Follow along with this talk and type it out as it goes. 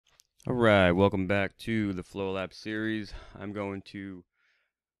Alright, welcome back to the FlowLab series. I'm going to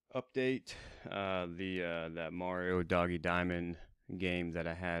update that Mario Doggy Diamond game that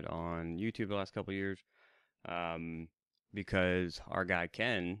I had on YouTube the last couple years, um, because our guy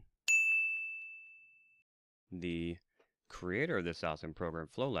Ken, the creator of this awesome program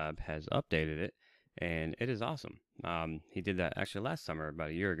FlowLab, has updated it, and it is awesome. He did that actually last summer,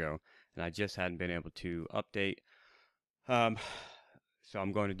 about a year ago, and I just hadn't been able to update. Um, so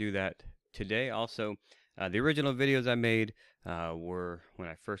I'm going to do that today. Also, the original videos I made were when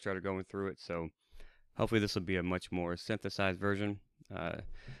I first started going through it, so hopefully this will be a much more synthesized version. Uh,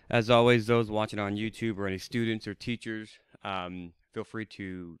 as always, those watching on YouTube or any students or teachers, feel free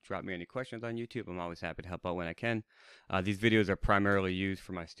to drop me any questions on YouTube. I'm always happy to help out when I can. These videos are primarily used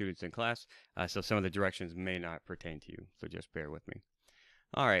for my students in class, so some of the directions may not pertain to you, so just bear with me.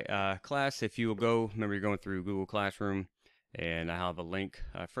 All right, class, if you will go, remember you're going through Google Classroom, and I have a link.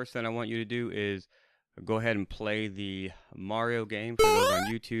 First thing I want you to do is go ahead and play the Mario game for those on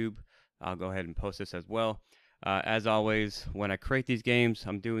YouTube. I'll go ahead and post this as well. As always, when I create these games,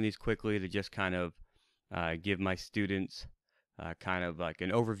 I'm doing these quickly to just kind of give my students kind of like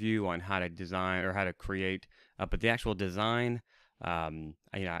an overview on how to design or how to create. But the actual design, I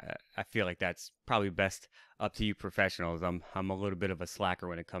feel like that's probably best up to you professionals. I'm a little bit of a slacker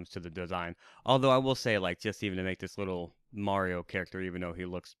when it comes to the design. Although I will say, like, just even to make this little Mario character, even though he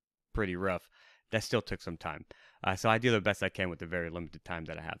looks pretty rough, that still took some time. So I do the best I can with the very limited time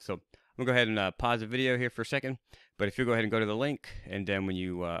that I have. So I'm gonna go ahead and pause the video here for a second. But if you go ahead and go to the link, and then when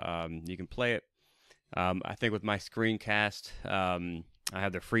you can play it. I think with my screencast, I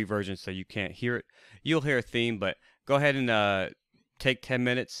have the free version, so you can't hear it. You'll hear a theme, but go ahead and take 10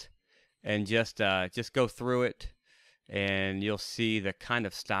 minutes and just go through it, and you'll see the kind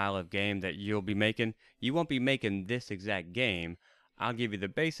of style of game that you'll be making. You won't be making this exact game. I'll give you the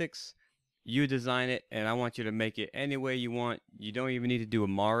basics. You design it, and I want you to make it any way you want. You don't even need to do a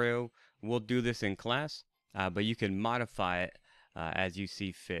Mario. We'll do this in class, but you can modify it as you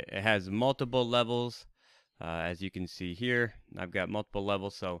see fit. It has multiple levels, as you can see here. I've got multiple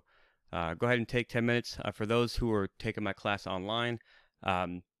levels, so go ahead and take 10 minutes. For those who are taking my class online,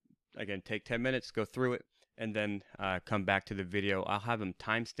 um, again, take 10 minutes, go through it, and then come back to the video. I'll have them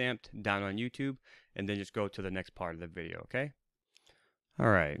time-stamped down on YouTube, and then just go to the next part of the video, okay? All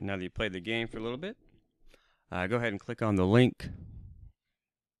right, now that you played the game for a little bit, go ahead and click on the link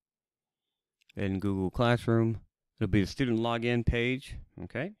in Google Classroom. It'll be the student login page,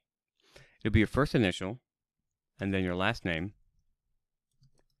 okay? It'll be your first initial, and then your last name.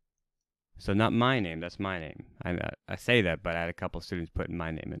 So not my name, that's my name. I say that, but I had a couple students putting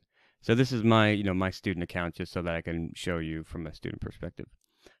my name in. So this is my, my student account, just so that I can show you from a student perspective.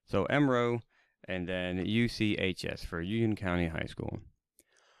 So MRO, and then UCHS for Union County High School.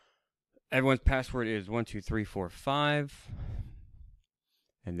 Everyone's password is 12345,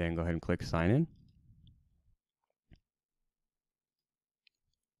 and then go ahead and click sign in.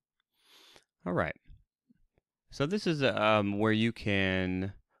 All right. So this is where you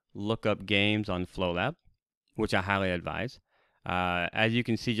can look up games on FlowLab, which I highly advise. As you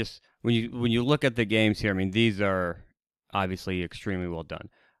can see, just when you look at the games here, I mean, these are obviously extremely well done.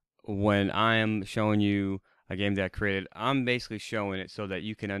 When I am showing you a game that I created, I'm basically showing it so that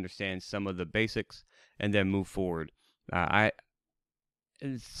you can understand some of the basics and then move forward.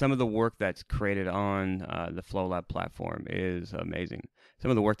 Some of the work that's created on the FlowLab platform is amazing.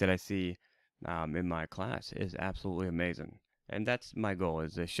 Some of the work that I see in my class is absolutely amazing, and that's my goal: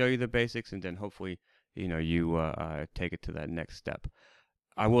 is to show you the basics, and then hopefully, you take it to that next step.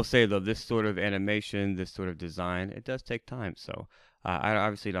 I will say though, this sort of animation, this sort of design, it does take time. So I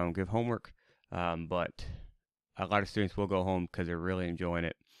obviously don't give homework, but a lot of students will go home because they're really enjoying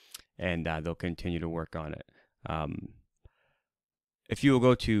it, and they'll continue to work on it. If you will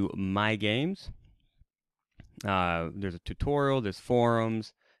go to My Games, there's a tutorial, there's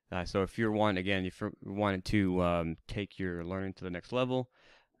forums. So if you're if you wanted to take your learning to the next level,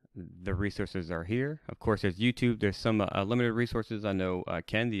 the resources are here. Of course, there's YouTube. There's some limited resources. I know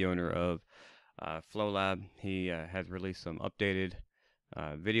Ken, the owner of FlowLab, he has released some updated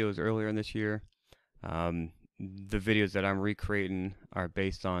videos earlier in this year. The videos that I'm recreating are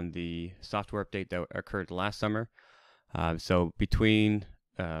based on the software update that occurred last summer. So between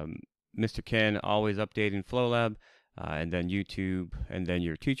Mr. Ken always updating FlowLab, and then YouTube, and then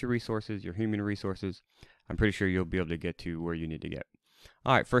your teacher resources, your human resources, I'm pretty sure you'll be able to get to where you need to get.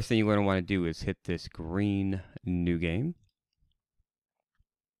 All right, first thing you're going to want to do is hit this green new game.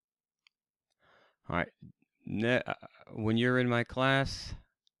 All right, when you're in my class,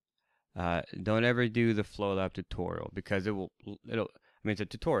 don't ever do the FlowLab tutorial because it'll. mean, it's a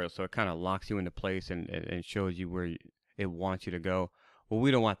tutorial, so it kind of locks you into place and shows you where it wants you to go. Well,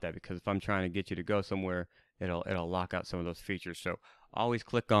 we don't want that, because if I'm trying to get you to go somewhere, it'll lock out some of those features. So always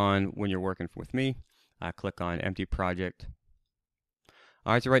click on, when you're working with me, click on empty project.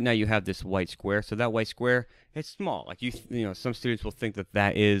 All right, so right now you have this white square. So that white square, it's small. Like you know, some students will think that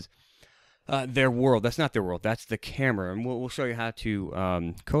that is their world. That's not their world. That's the camera, and we'll show you how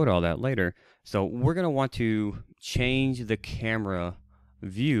to code all that later. So we're gonna want to change the camera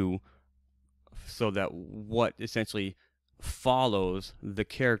view so that what essentially follows the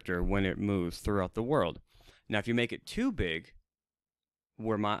character when it moves throughout the world. Now, if you make it too big,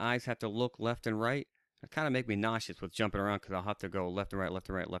 where my eyes have to look left and right, it kind of make me nauseous with jumping around, because I'll have to go left and right, left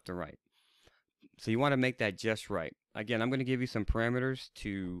and right, left and right. So you want to make that just right. Again, I'm going to give you some parameters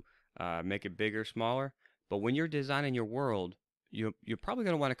to make it bigger, smaller. But when you're designing your world, you're probably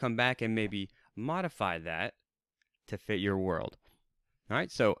going to want to come back and maybe modify that to fit your world. All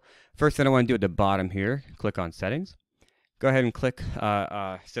right, so first thing I want to do at the bottom here, click on settings. Go ahead and click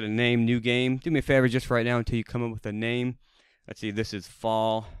set a name, new game. Do me a favor just right now until you come up with a name. Let's see, this is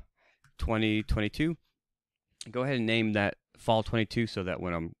Fall 2022. Go ahead and name that Fall 22 so that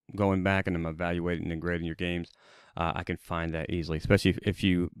when I'm going back and I'm evaluating and grading your games, I can find that easily. Especially if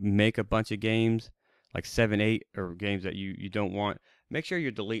you make a bunch of games, like 7, 8, or games that you don't want, make sure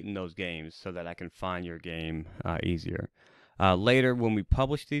you're deleting those games so that I can find your game easier. Later, when we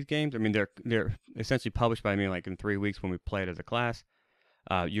publish these games, I mean, they're essentially published by me like in 3 weeks when we play it as a class.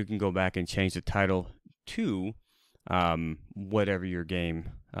 You can go back and change the title to whatever your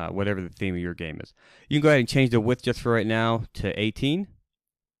game, whatever the theme of your game is. You can go ahead and change the width just for right now to 18,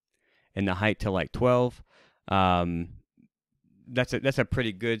 and the height to like 12. That's a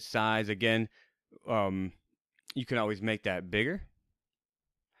pretty good size. Again, you can always make that bigger.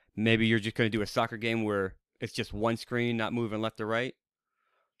 Maybe you're just going to do a soccer game where it's just one screen, not moving left or right.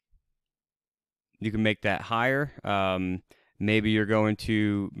 You can make that higher. Maybe you're going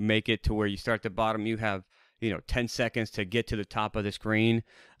to make it to where you start at the bottom. You have 10 seconds to get to the top of the screen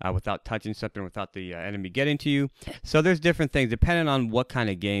without touching something, without the enemy getting to you. So there's different things. Depending on what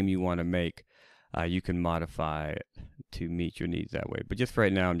kind of game you want to make, you can modify it to meet your needs that way. But just for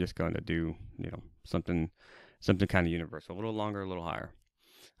right now, I'm just going to do something kind of universal, a little longer, a little higher.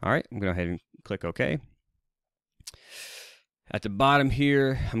 All right, I'm going to go ahead and click OK. At the bottom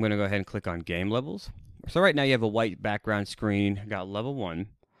here, I'm going to go ahead and click on game levels. So right now you have a white background screen. I got level 1.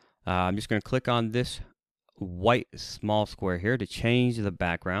 I'm just going to click on this white small square here to change the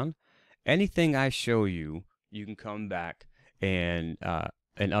background. Anything I show you, you can come back and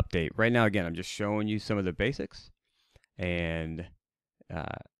update. Right now, again, I'm just showing you some of the basics, and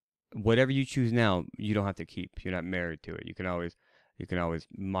whatever you choose now, you don't have to keep. You're not married to it. You can always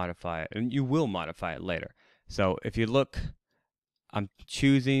modify it, and you will modify it later. So if you look, I'm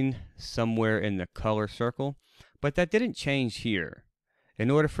choosing somewhere in the color circle, but that didn't change here. In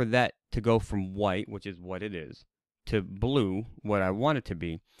order for that to go from white, which is what it is, to blue, what I want it to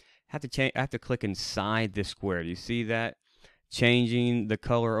be, I have to click inside this square. Do you see that? Changing the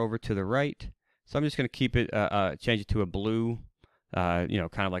color over to the right. So I'm just going to keep it, change it to a blue, kind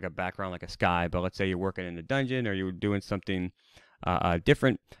of like a background, like a sky. But let's say you're working in a dungeon or you're doing something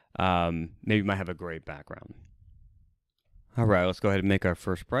different. Maybe you might have a gray background. All right, let's go ahead and make our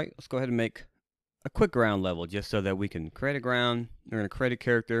first sprite. Let's go ahead and make a quick ground level just so that we can create a ground. We're going to create a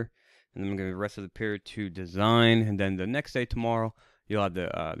character, and then we're going to the rest of the period to design, and then the next day, tomorrow, you'll have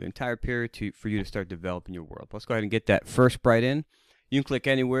the entire period for you to start developing your world. Let's go ahead and get that first sprite in. You can click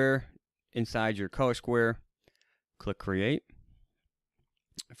anywhere inside your color square, click create.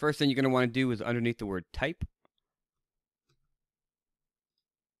 The first thing you're going to want to do is underneath the word type,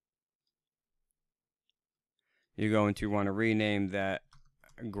 you're going to want to rename that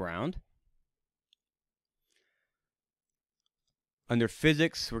ground. Under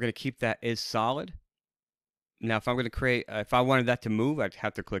physics, we're going to keep that as solid. Now, if I'm going to create, if I wanted that to move, I'd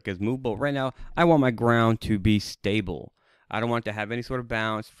have to click as move. But right now, I want my ground to be stable. I don't want it to have any sort of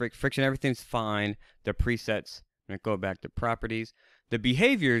bounce, friction. Everything's fine. The presets, I'm going to go back to properties. The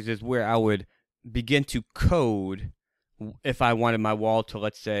behaviors is where I would begin to code if I wanted my wall to,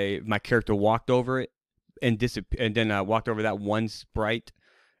 let's say, my character walked over it and then walked over that one sprite,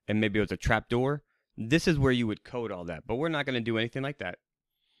 and maybe it was a trapdoor. This is where you would code all that, but we're not going to do anything like that.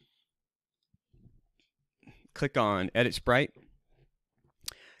 Click on Edit Sprite.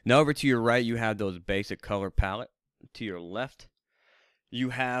 Now over to your right, you have those basic color palette. To your left, you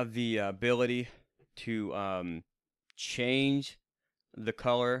have the ability to change the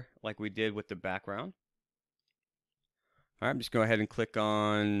color like we did with the background. All right, I'm just going to go ahead and click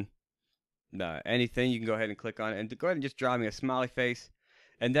on anything, you can go ahead and click on it and go ahead and just draw me a smiley face.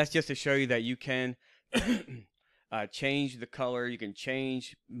 And that's just to show you that you can change the color, you can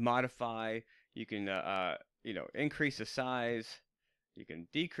change, modify, you can increase the size, you can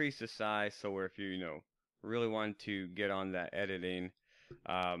decrease the size. So where if you really want to get on that editing,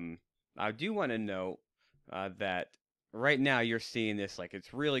 I do want to note that right now you're seeing this like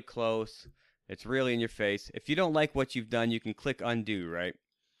it's really close, it's really in your face. If you don't like what you've done, you can click undo, right?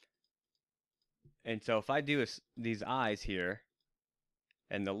 And so if I do these eyes here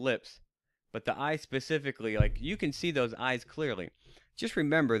and the lips, but the eyes specifically, like you can see those eyes clearly. Just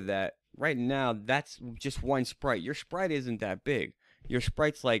remember that right now that's just one sprite. Your sprite isn't that big. Your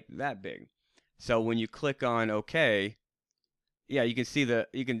sprite's like that big. So when you click on OK, yeah, you can see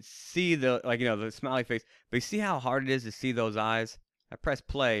the like the smiley face. But you see how hard it is to see those eyes? I press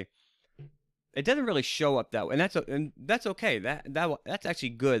play. It doesn't really show up that way, and that's okay. That's actually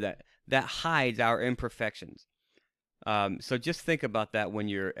good. That hides our imperfections. So just think about that when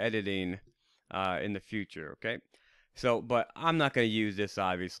you're editing in the future, okay? So, but I'm not going to use this,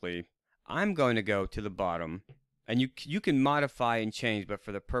 obviously. I'm going to go to the bottom, and you can modify and change, but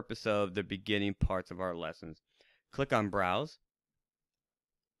for the purpose of the beginning parts of our lessons, click on Browse,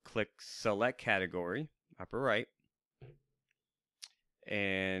 click Select Category, upper right,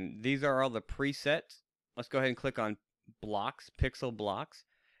 and these are all the presets. Let's go ahead and click on Blocks, Pixel Blocks,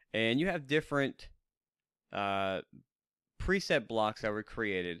 and you have different preset blocks that were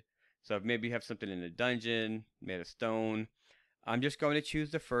created. So if maybe you have something in a dungeon, made of stone, I'm just going to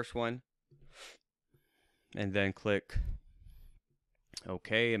choose the first one and then click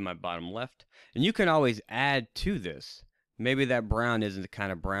OK in my bottom left. And you can always add to this. Maybe that brown isn't the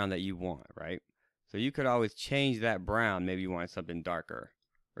kind of brown that you want, right? So you could always change that brown. Maybe you want something darker,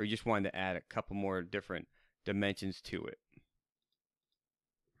 or you just wanted to add a couple more different dimensions to it.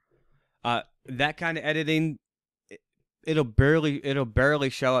 That kind of editing, it'll barely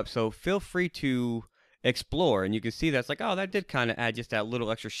show up. So feel free to explore, and you can see that's like, oh, that did kind of add just that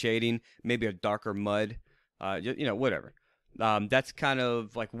little extra shading, maybe a darker mud, whatever. That's kind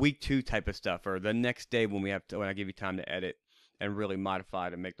of like week 2 type of stuff, or the next day when I give you time to edit and really modify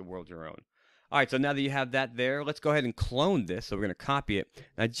to make the world your own. All right, so now that you have that there, let's go ahead and clone this. So we're going to copy it.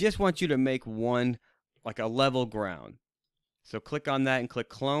 And I just want you to make one, like a level ground. So click on that and click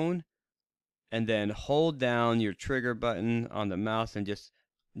clone, and then hold down your trigger button on the mouse and just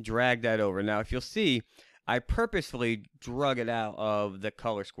drag that over. Now, if you'll see, I purposefully drug it out of the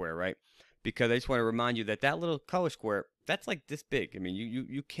color square, right? Because I just want to remind you that that little color square, that's like this big. I mean,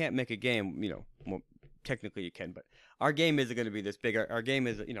 you can't make a game, well, technically you can, but our game isn't going to be this big. Our game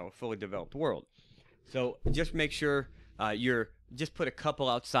is, a fully developed world. So just make sure just put a couple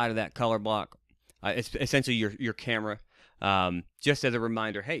outside of that color block. It's essentially your camera. Just as a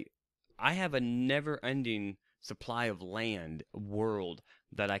reminder, hey, I have a never-ending supply of land, world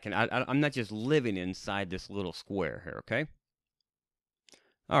that I'm not just living inside this little square here, okay?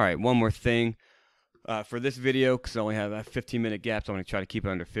 All right, one more thing for this video, because I only have a 15-minute gap, so I'm going to try to keep it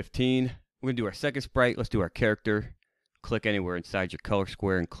under 15. We're going to do our second sprite. Let's do our character. Click anywhere inside your color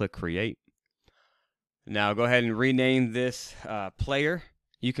square and click Create. Now go ahead and rename this player.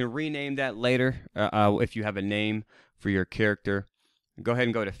 You can rename that later if you have a name for your character. Go ahead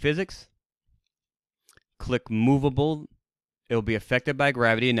and go to Physics. Click Movable. It'll be affected by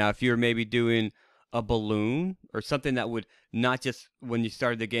gravity. Now if you're maybe doing a balloon or something that would not just when you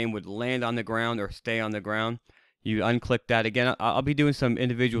started the game would land on the ground or stay on the ground, you unclick that. Again, I'll be doing some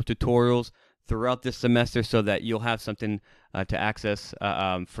individual tutorials throughout this semester so that you'll have something to access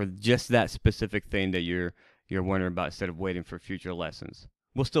for just that specific thing that you're wondering about instead of waiting for future lessons.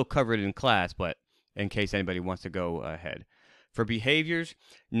 We'll still cover it in class, but in case anybody wants to go ahead. For behaviors,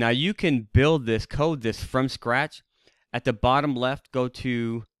 now you can code this from scratch. At the bottom left, go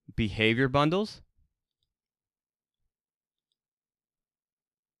to Behavior Bundles.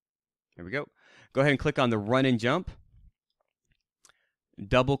 There we go. Go ahead and click on the Run and Jump.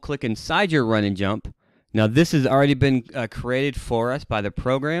 Double click inside your Run and Jump. Now this has already been created for us by the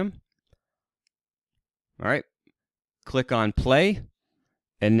program. All right. Click on Play.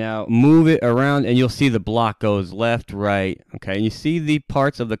 And now move it around and you'll see the block goes left, right. Okay, and you see the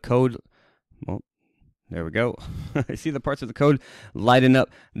parts of the code. Well, there we go. I see the parts of the code lighten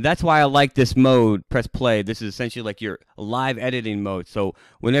up. That's why I like this mode. Press play. This is essentially like your live editing mode. So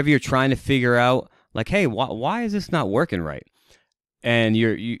whenever you're trying to figure out, like, hey, why is this not working right? And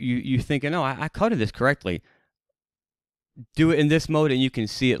you're thinking, oh, I coded this correctly. Do it in this mode and you can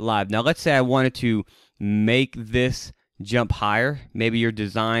see it live. Now let's say I wanted to make this jump higher. Maybe your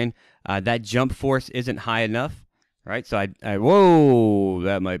design, that jump force isn't high enough. Right, so whoa,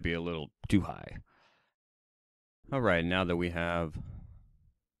 that might be a little too high. All right, now that we have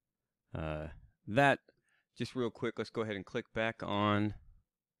that, just real quick, let's go ahead and click back on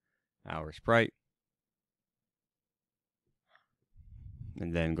our sprite.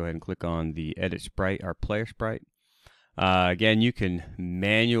 And then go ahead and click on the edit sprite, our player sprite. Again, you can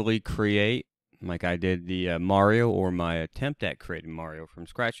manually create, like I did the Mario, or my attempt at creating Mario from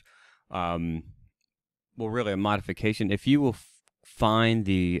scratch. Well, really a modification. If you will find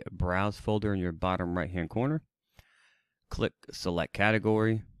the browse folder in your bottom right hand corner, click select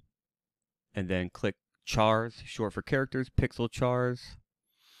category, and then click chars, short for characters, pixel chars.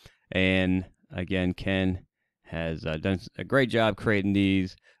 And again, Ken has done a great job creating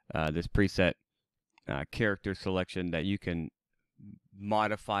these, this preset character selection that you can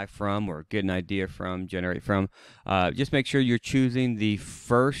modify from or get an idea from, generate from. Just make sure you're choosing the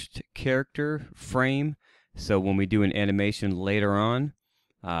first character frame, so when we do an animation later on,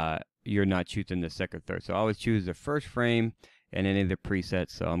 you're not choosing the second, third. So always choose the first frame and any of the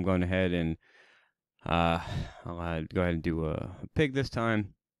presets. So I'm going ahead and I'll go ahead and do a pig this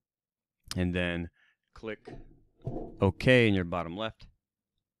time, and then click OK in your bottom left.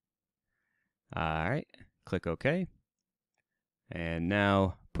 All right, click OK. And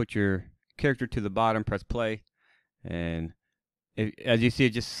now put your character to the bottom, press play, and as you see,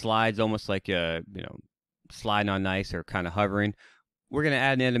 it just slides almost like sliding on ice or kind of hovering. We're going to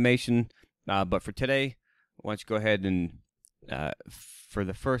add an animation, but for today, why don't you go ahead and for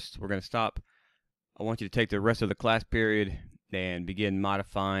the first, we're going to stop. I want you to take the rest of the class period and begin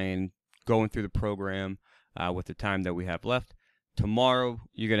modifying, going through the program with the time that we have left. Tomorrow,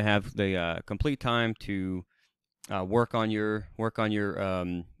 you're going to have the complete time to work on your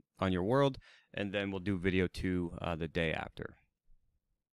world, and then we'll do video 2 the day after.